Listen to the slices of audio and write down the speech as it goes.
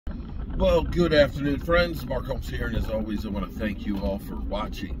Well, good afternoon, friends. Mark Holmes here, and as always, I want to thank you all for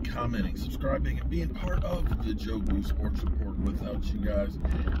watching, commenting, subscribing, and being part of the Joe Boo Sports Report. Without you guys,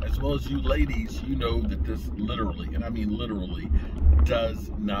 as well as you ladies, you know that this literally, and I mean literally, does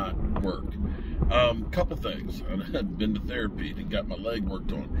not work. Couple things. I've been to therapy and got my leg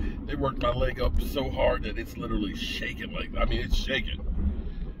worked on. They worked my leg up so hard that it's literally shaking. It's shaking.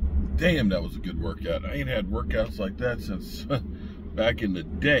 Damn, that was a good workout. I ain't had workouts like that since back in the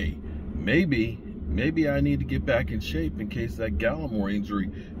day. Maybe I need to get back in shape in case that Gallimore injury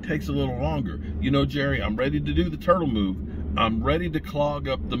takes a little longer. You know, Jerry, I'm ready to do the turtle move. I'm ready to clog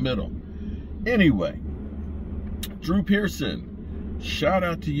up the middle. Anyway, Drew Pearson, shout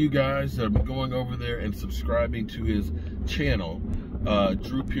out to you guys that have been going over there and subscribing to his channel,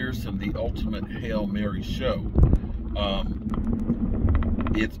 Drew Pearson, the Ultimate Hail Mary Show.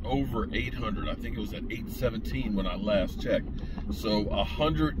 It's over 800. I think it was at 817 when I last checked. So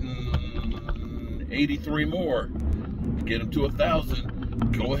 183 more to get him to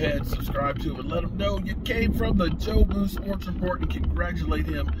 1,000. Go ahead, subscribe to him, and let him know you came from the Joe Boo Sports Report, and congratulate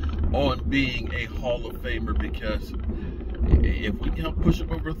him on being a Hall of Famer, because if we can help push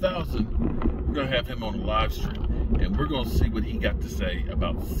him over 1,000, we're going to have him on a live stream, and we're going to see what he got to say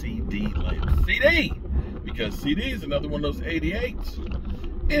about CD Lamb. CD! Because CD is another one of those 88s.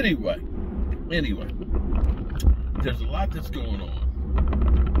 Anyway, there's a lot that's going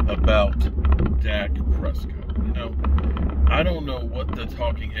on about Dak Prescott. You know, I don't know what the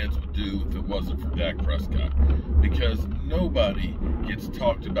talking heads would do if it wasn't for Dak Prescott, because nobody gets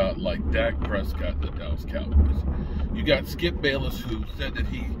talked about like Dak Prescott and the Dallas Cowboys. You got Skip Bayless, who said that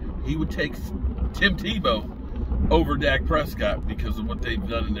he would take Tim Tebow over Dak Prescott because of what they've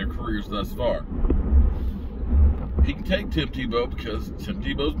done in their careers thus far. He can take Tim Tebow because Tim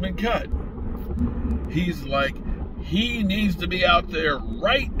Tebow's been cut. He's like, he needs to be out there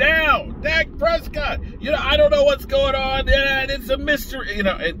right now. Dak Prescott, you know, I don't know what's going on, and it's a mystery, you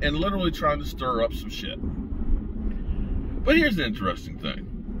know, and literally trying to stir up some shit. But here's the interesting thing.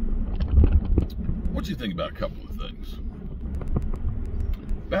 What do you think about a couple of things?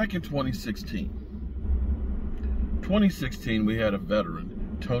 Back in 2016, we had a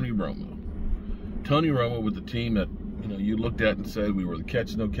veteran, Tony Romo. Tony Romo with the team that, you know, you looked at and said we were the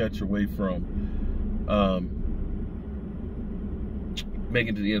catch-no-catch away from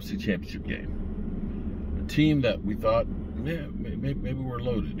making it to the NFC Championship game. A team that we thought, yeah, maybe we're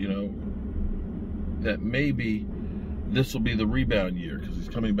loaded, you know, that maybe this will be the rebound year because he's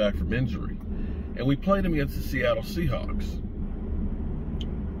coming back from injury. And we played him against the Seattle Seahawks.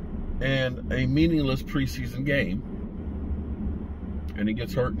 And a meaningless preseason game. And he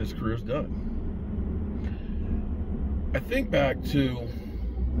gets hurt and his career's done. I think back to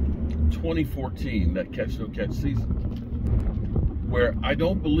 2014, that catch-no-catch season, where I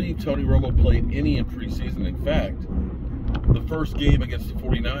don't believe Tony Romo played any in preseason. In fact, the first game against the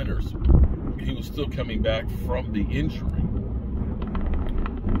 49ers, he was still coming back from the injury.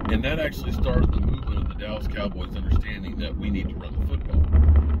 And that actually started the movement of the Dallas Cowboys understanding that we need to run the football,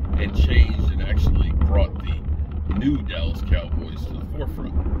 and changed and actually brought the new Dallas Cowboys to the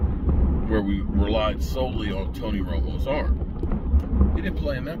forefront, where we relied solely on Tony Romo's arm. He didn't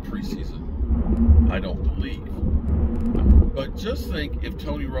play in that preseason, I don't believe. But just think if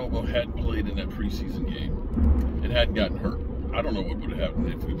Tony Romo hadn't played in that preseason game and hadn't gotten hurt. I don't know what would have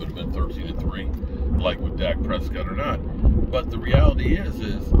happened if we would have been 13-3, like with Dak Prescott or not. But the reality is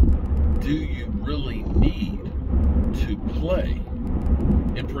do you really need to play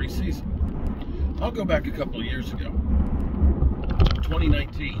in preseason? I'll go back a couple of years ago,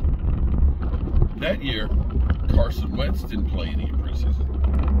 2019. That year, Carson Wentz didn't play any in preseason.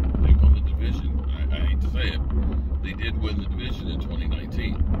 They won the division. I hate to say it. They did win the division in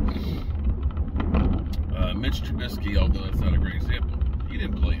 2019. Mitch Trubisky, although that's not a great example, he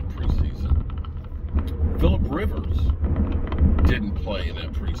didn't play in preseason. Phillip Rivers didn't play in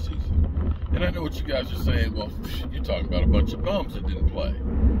that preseason. And I know what you guys are saying, well, you're talking about a bunch of bums that didn't play.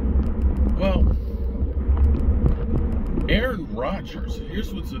 Well, Aaron Rodgers,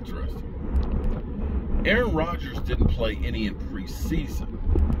 here's what's interesting. Aaron Rodgers didn't play any in preseason,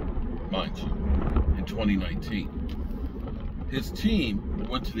 mind you, in 2019. His team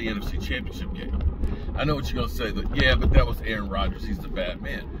went to the NFC Championship game. I know what you're going to say, that, yeah, but that was Aaron Rodgers. He's the bad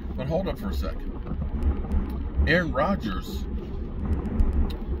man. But hold up for a second. Aaron Rodgers,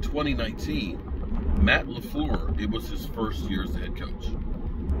 2019, Matt LaFleur, it was his first year as the head coach.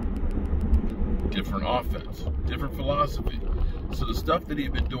 Different offense, different philosophy. So the stuff that he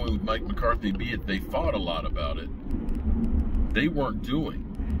had been doing with Mike McCarthy, be it they fought a lot about it, they weren't doing.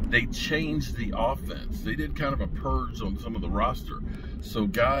 They changed the offense. They did kind of a purge on some of the roster. So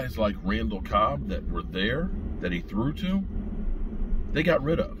guys like Randall Cobb that were there, that he threw to, they got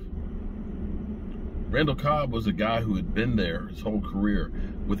rid of. Randall Cobb was a guy who had been there his whole career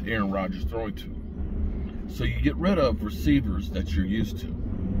with Aaron Rodgers throwing to him. So you get rid of receivers that you're used to.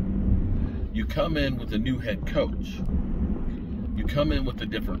 You come in with a new head coach. You come in with a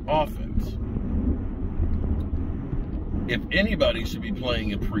different offense. If anybody should be playing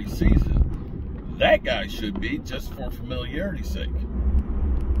in preseason, that guy should be, just for familiarity's sake.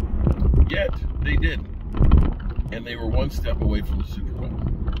 Yet, they didn't. And they were one step away from the Super Bowl.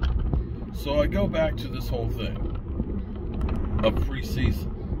 So I go back to this whole thing of preseason.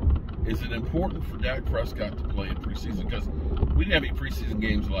 Is it important for Dak Prescott to play in preseason? Because we didn't have any preseason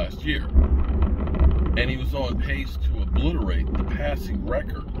games last year. And he was on pace to obliterate the passing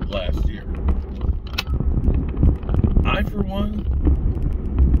record last year. I, for one,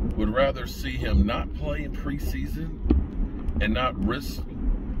 would rather see him not play in preseason and not risk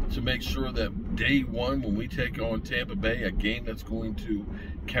to make sure that day one, when we take on Tampa Bay, a game that's going to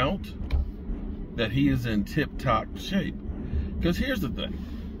count, that he is in tip-top shape. Because here's the thing.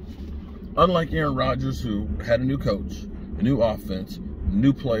 Unlike Aaron Rodgers, who had a new coach, a new offense,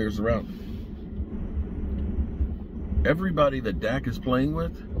 new players around him, everybody that Dak is playing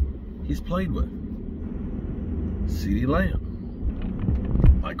with, he's played with. CeeDee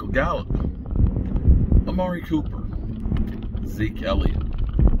Lamb, Michael Gallup, Amari Cooper, Zeke Elliott,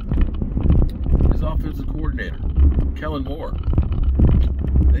 his offensive coordinator, Kellen Moore.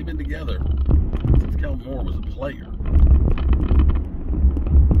 They've been together since Kellen Moore was a player.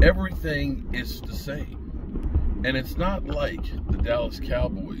 Everything is the same. And it's not like the Dallas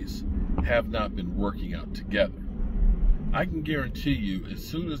Cowboys have not been working out together. I can guarantee you, as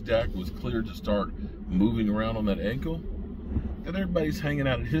soon as Dak was cleared to start moving around on that ankle, that everybody's hanging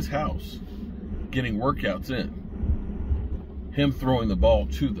out at his house, getting workouts in, him throwing the ball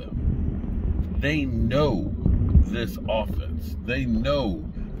to them. They know this offense. They know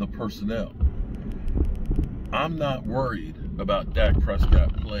the personnel. I'm not worried about Dak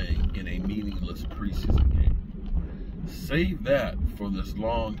Prescott playing in a meaningless preseason game. Save that for this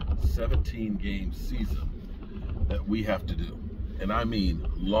long 17-game season that we have to do. And I mean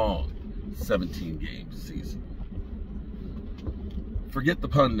long 17-game season. Forget the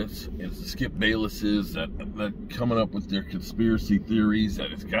pundits and the Skip Baylesses that coming up with their conspiracy theories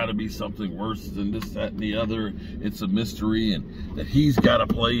that it's got to be something worse than this, that, and the other. It's a mystery, and that he's got to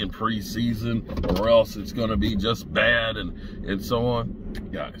play in preseason or else it's going to be just bad, and so on.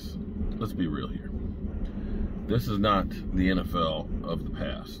 Guys, let's be real here. This is not the NFL of the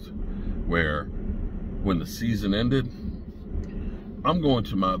past, where when the season ended, I'm going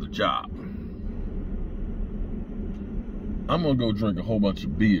to my other job. I'm going to go drink a whole bunch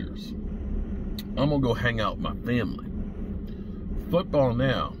of beers. I'm going to go hang out with my family. Football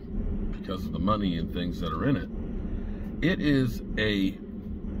now, because of the money and things that are in it, it is a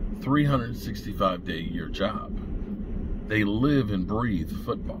 365-day-a-year job. They live and breathe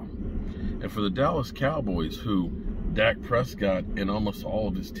football. And for the Dallas Cowboys, who Dak Prescott and almost all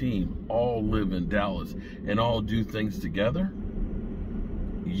of his team all live in Dallas and all do things together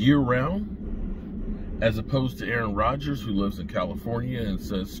year-round, as opposed to Aaron Rodgers, who lives in California and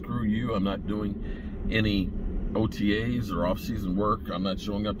says, screw you, I'm not doing any OTAs or off-season work, I'm not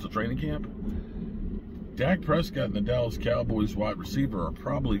showing up to training camp. Dak Prescott and the Dallas Cowboys wide receiver are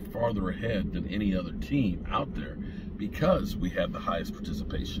probably farther ahead than any other team out there because we had the highest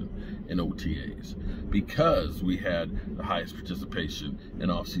participation in OTAs, because we had the highest participation in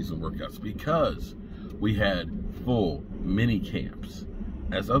off-season workouts, because we had full mini camps.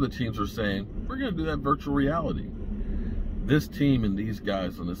 As other teams are saying, we're going to do that virtual reality. This team and these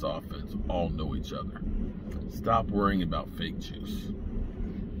guys on this offense all know each other. Stop worrying about fake juice.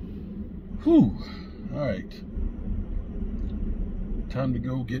 Whew. All right. Time to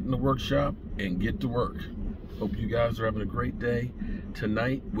go get in the workshop and get to work. Hope you guys are having a great day.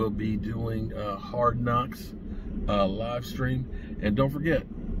 Tonight we'll be doing Hard Knocks live stream. And don't forget,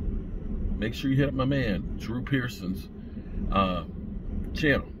 make sure you hit up my man, Drew Pearson's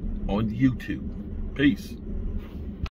channel on YouTube. Peace.